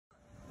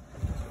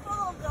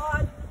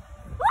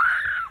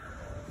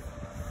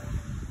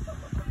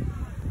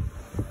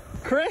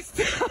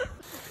Krista.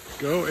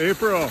 Go,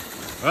 April.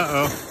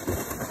 Uh-oh.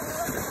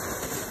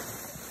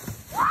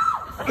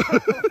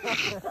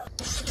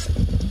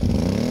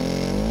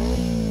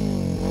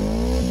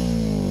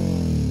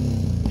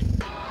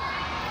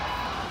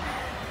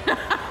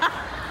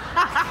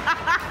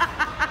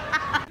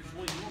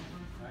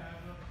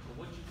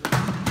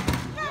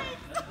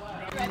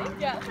 Ready?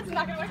 Yeah, it's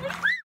not gonna work.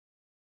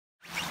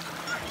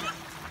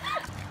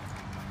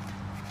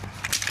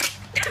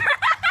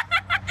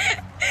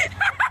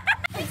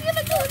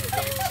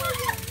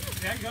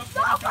 There you go.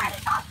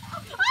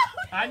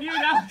 I knew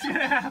that was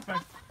gonna happen.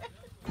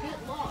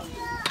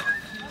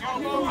 Go,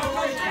 go, go, go.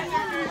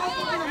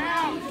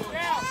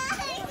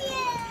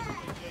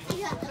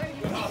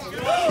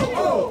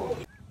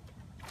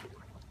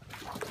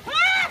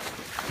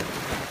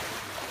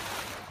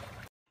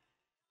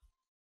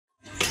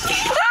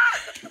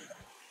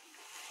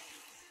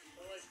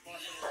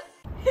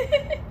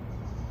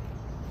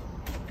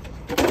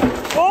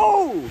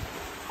 Oh!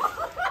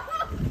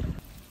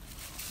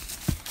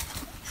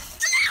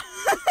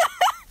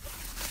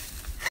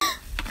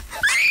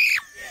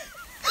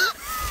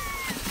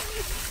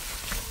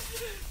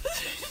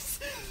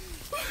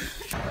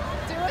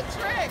 Do a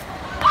trick.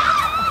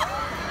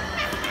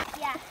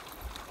 Yeah.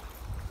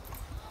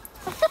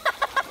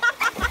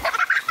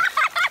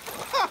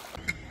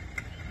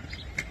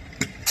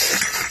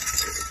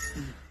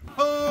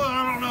 Oh, I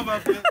don't know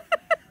about this.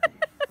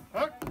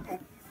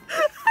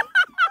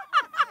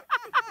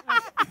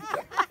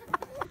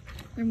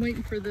 I'm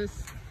waiting for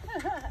this.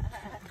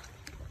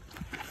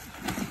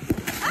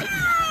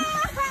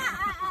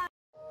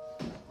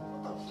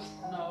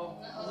 No,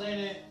 was in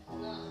it.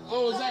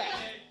 What was that?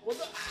 What's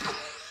that?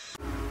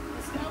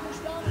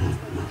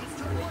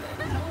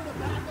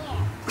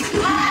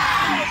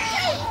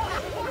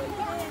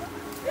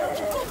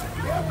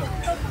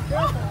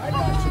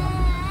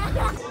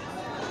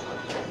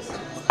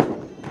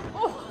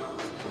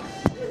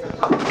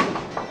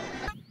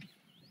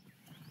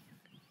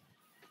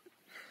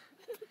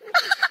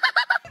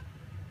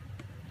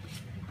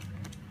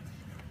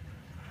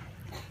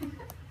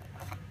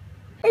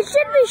 It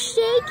should be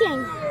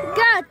shaking.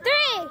 Go,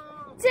 3,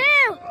 2.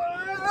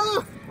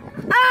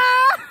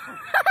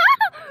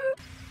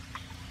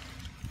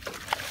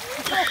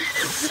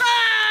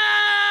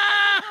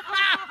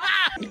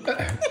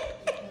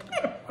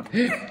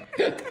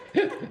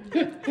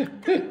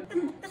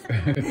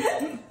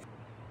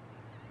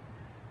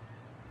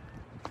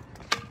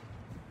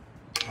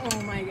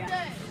 Oh my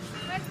god.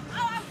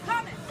 Oh, I'm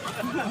coming.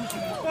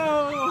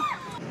 Oh.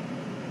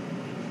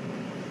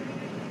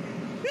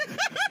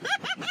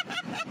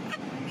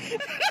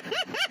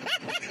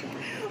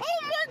 Oh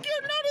my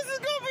God, no, this is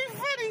gonna be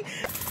funny.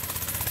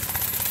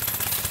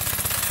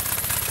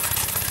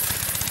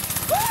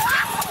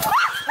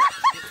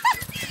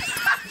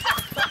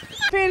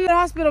 Pay the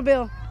hospital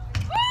bill.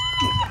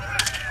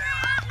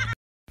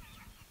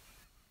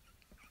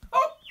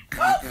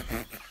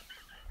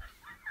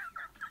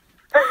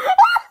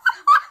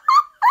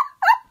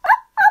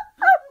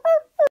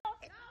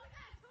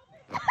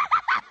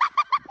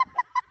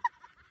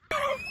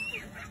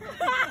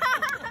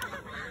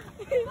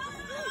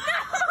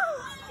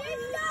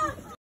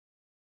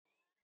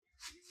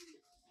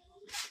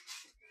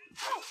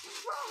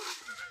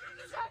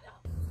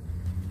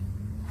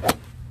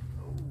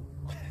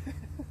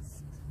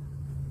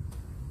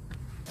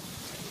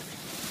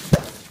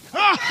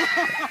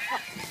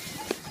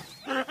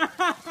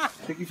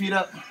 Pick your feet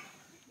up.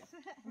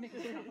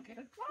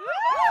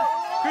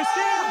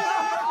 Christine!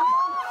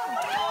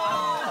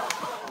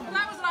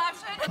 That was an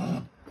option.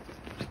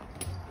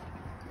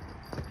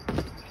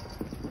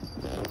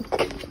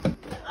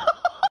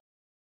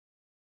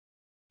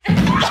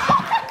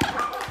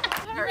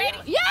 Ready?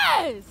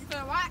 Yes! You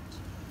better watch.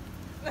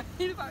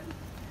 You better.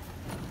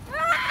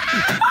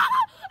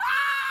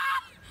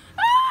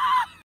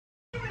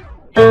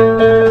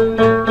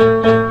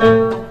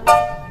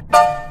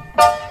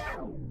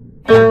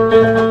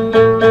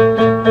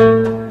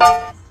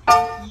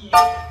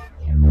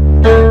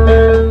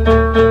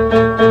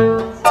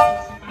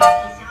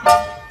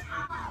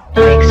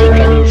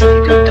 Mexican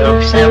Institute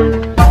of Sound.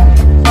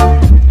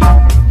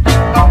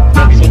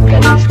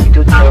 Mexican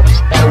Institute of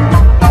Sound.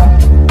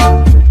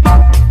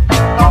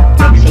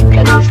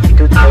 Mexican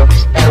Institute of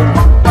Sound.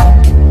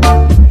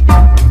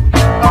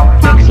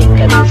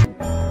 Mexican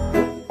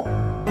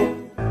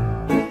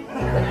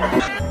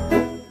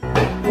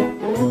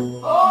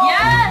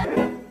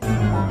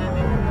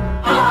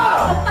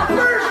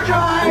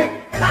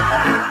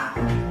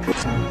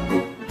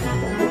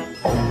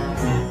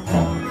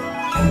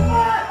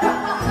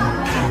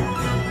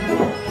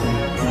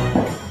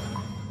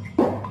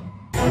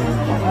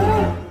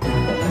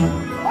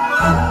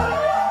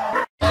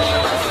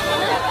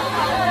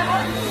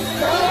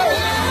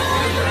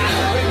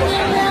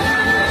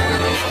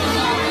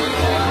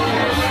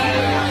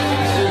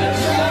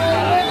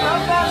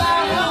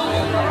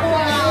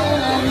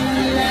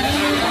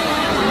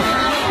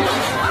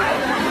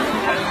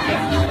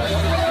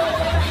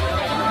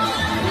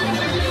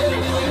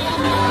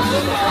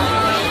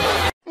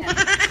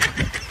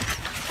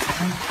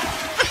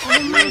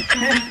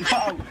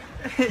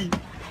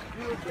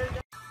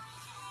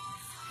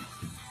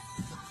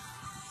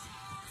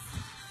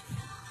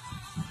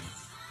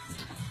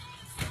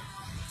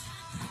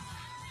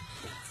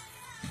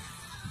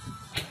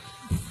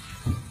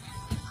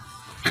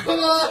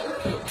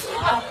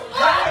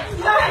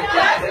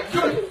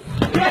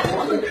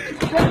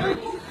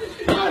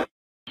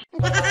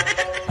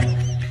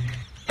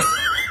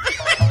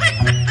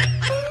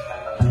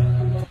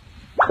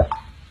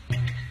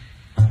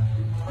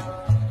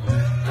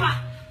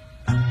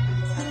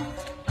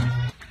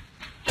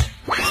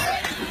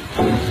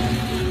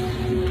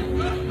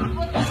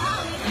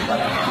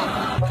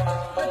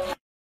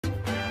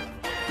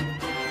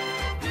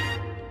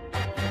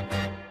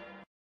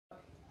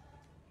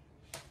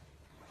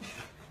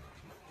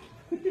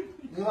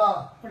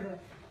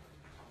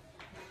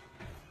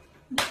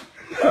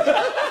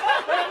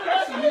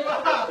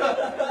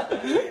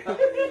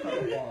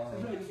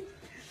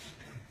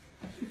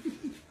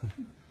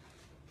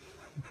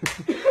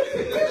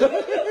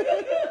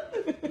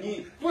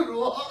你不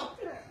如，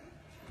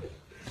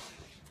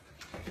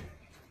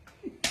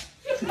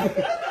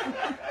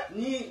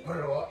你不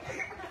如，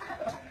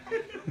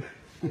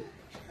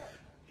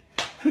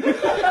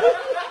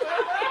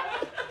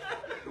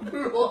不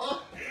如，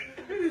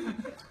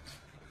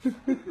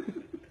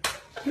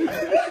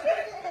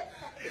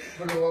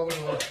不如，不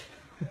如，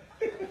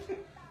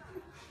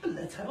来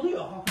才朋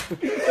友，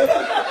你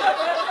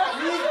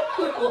不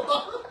如。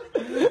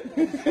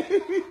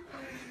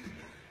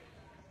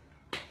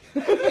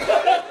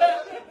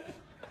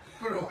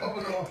不如，不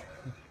如。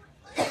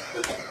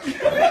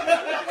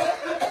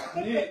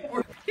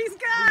He's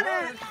got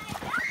it!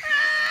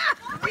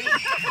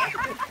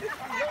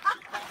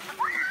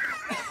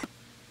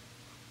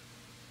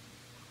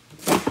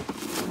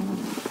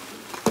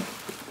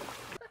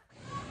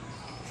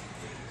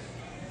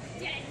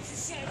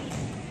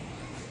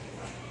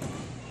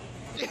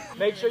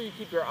 Make sure you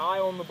keep your eye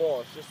on the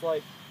ball. It's just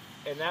like,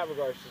 in that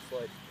regard, it's just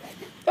like.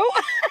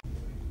 Oh!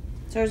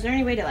 So is there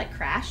any way to like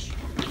crash?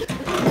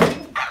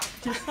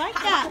 Just like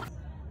that.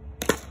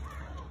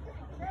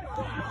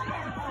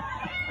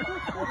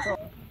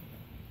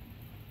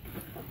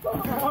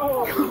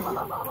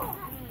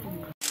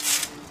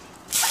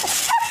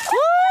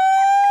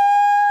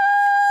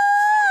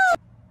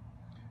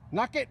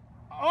 Knock it.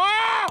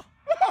 Oh!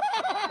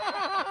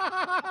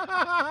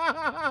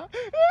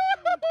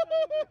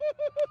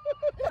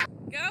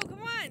 Go,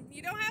 come on.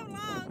 You don't have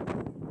long.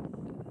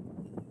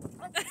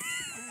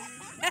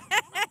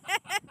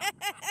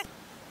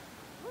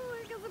 Oh,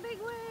 here goes a big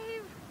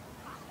wave.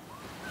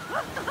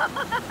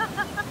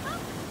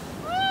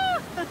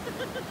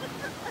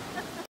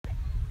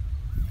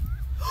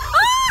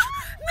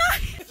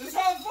 Is this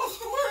how it's supposed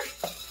to work?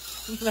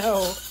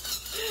 No.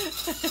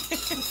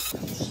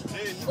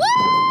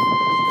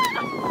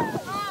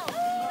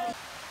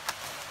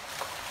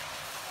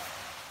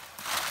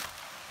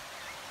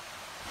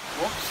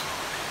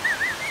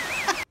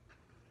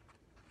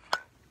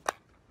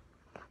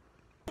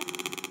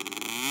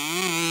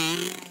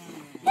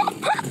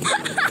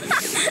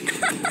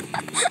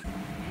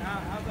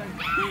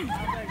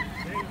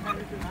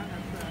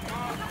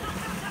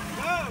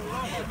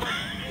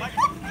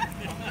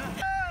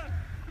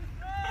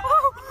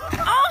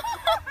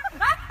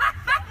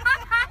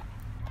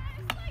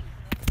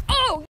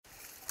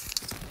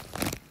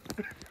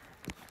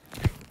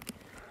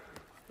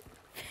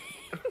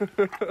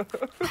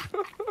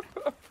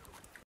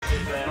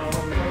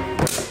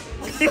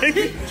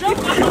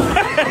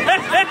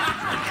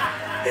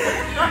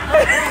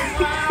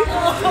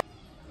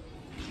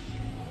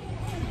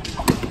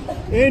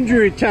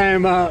 Injury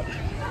timeout.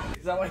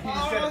 Is that why you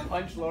just tried to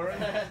punch Lauren?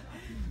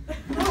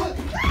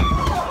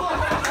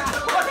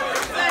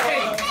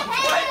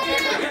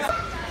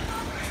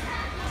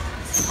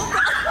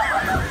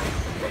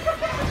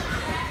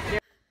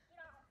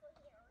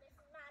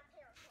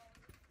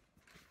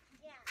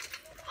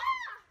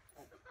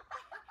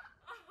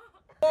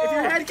 If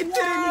your head can fit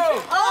in. Oh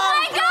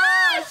my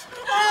gosh!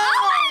 Oh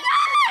my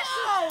gosh!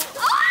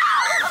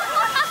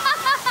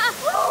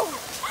 Oh!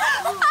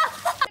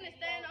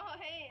 Stand on her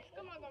hands.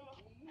 Come on, Grandma.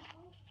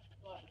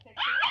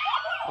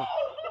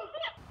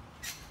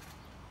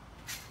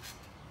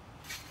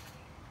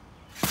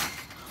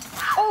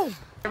 Oh!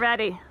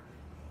 Ready.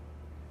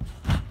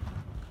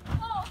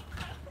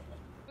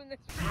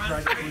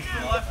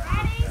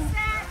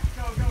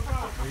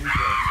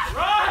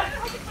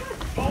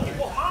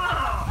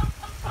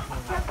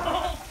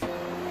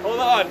 Hold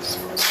on.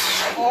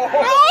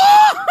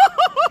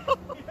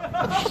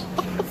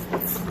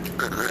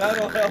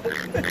 That'll help.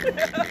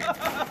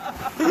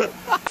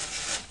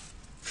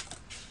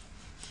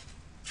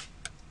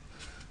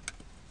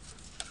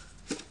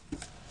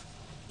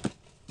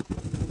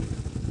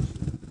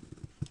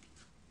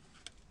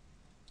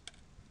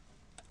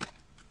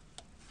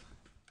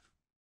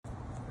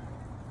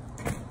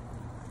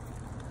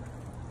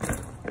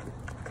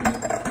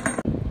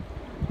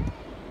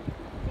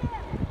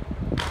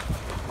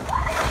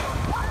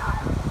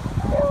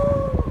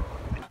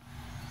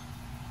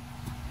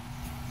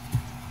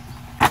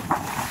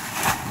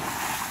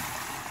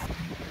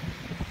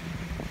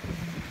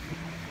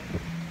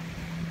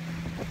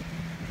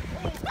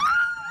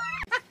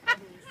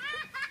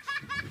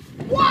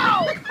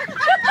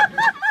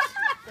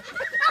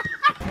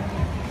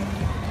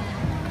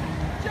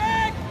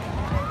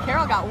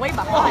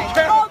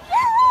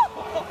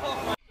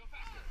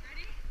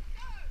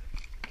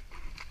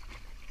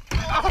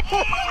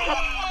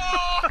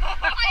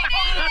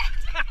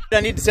 I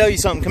need to tell you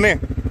something. Come here.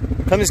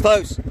 Come this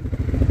close.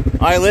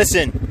 All right,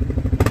 listen.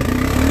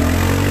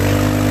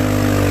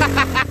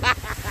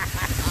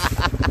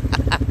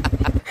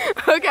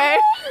 Okay,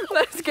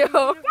 let's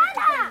go.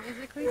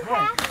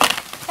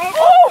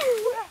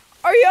 Oh!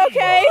 Are you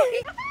okay?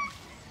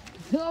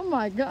 Oh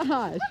my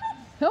gosh.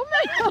 Help me.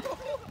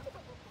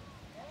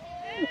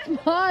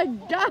 My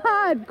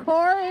God,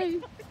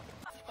 Corey.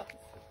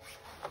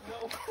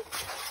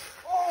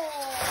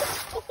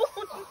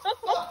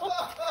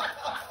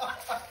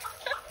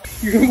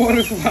 You gonna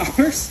water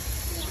flowers?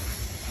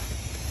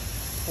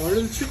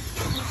 Water the tree.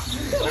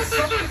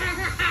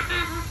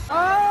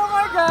 Oh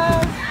my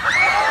God.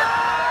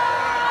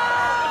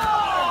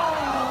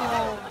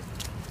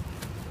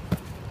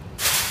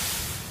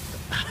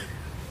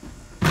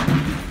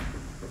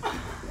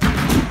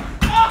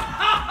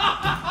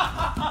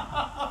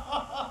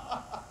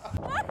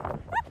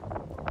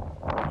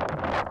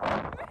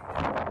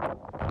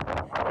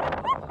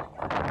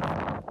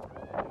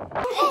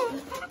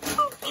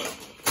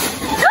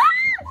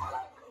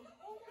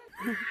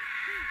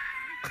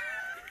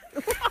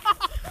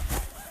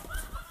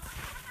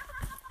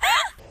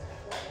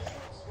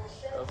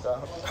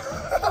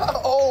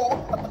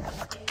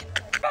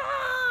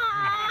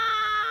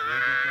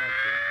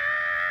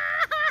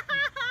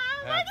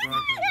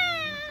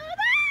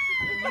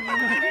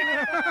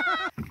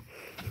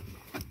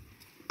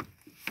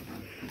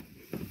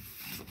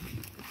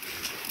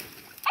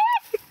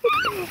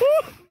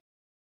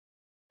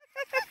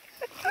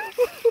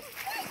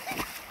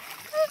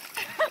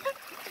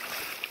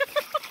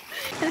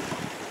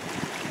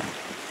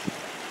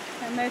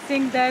 And I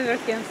think Diver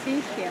can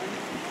see him.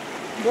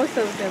 Both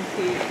of them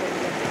see each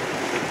other.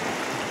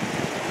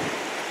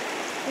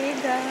 Hey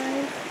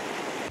guys.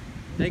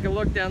 Take a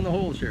look down the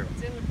hole, Cheryl.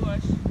 It's in the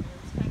bush.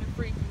 It's kind of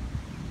freaky.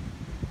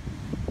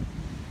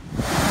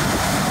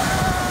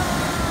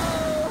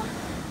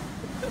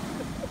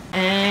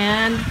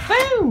 And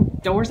boom!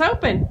 Door's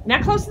open.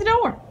 Now close the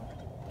door.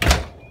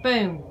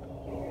 Boom.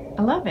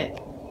 I love it.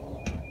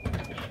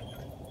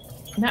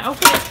 Now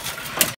open it.